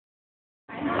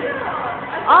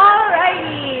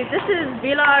this is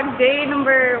vlog day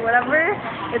number whatever.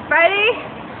 It's Friday,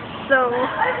 so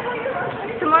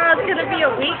tomorrow's gonna be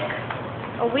a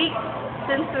week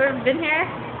since we've been here.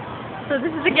 So this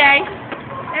is the gang.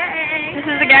 This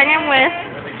is the gang I'm with.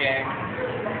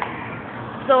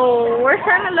 So we're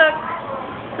trying to look.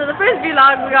 So the first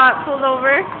vlog we got pulled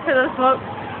over because of smoke.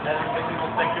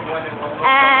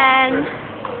 And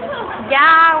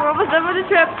yeah, we're almost done with the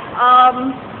trip.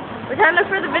 We're trying to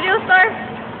look for the video store.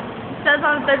 It says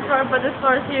on the third floor, but this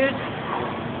floor is huge.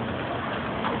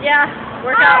 Yeah,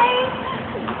 workout.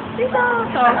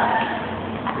 So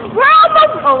we're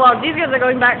almost. Oh wow, these guys are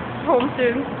going back home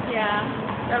soon. Yeah,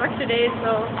 they have extra days.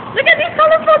 So look at these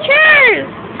colorful chairs.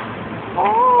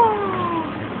 Oh.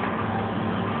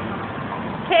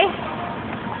 Okay.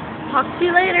 Talk to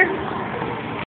you later.